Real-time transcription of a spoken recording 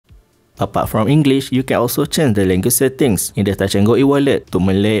Apart from English, you can also change the language settings in the Touch 'n Go eWallet to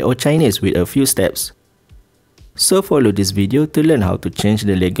Malay or Chinese with a few steps. So follow this video to learn how to change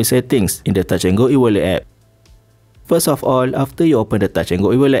the language settings in the Touch 'n Go eWallet app. First of all, after you open the Touch 'n Go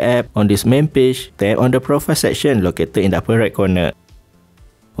eWallet app, on this main page, tap on the profile section located in the upper right corner.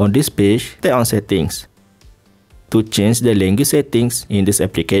 On this page, tap on settings. To change the language settings in this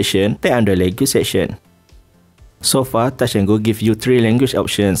application, tap on the language section. So far, Touch 'n Go gives you 3 language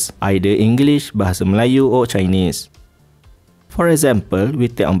options, either English, Bahasa Melayu or Chinese. For example, we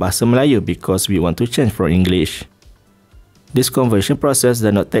tap on Bahasa Melayu because we want to change from English. This conversion process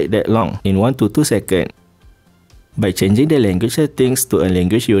does not take that long, in 1 to 2 seconds. By changing the language settings to a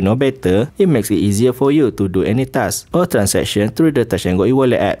language you know better, it makes it easier for you to do any task or transaction through the Touch 'n Go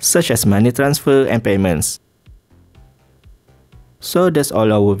eWallet app, such as money transfer and payments. So that's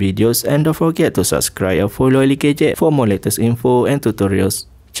all our videos, and don't forget to subscribe or follow Ali Gadget for more latest info and tutorials.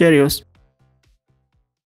 Cheers!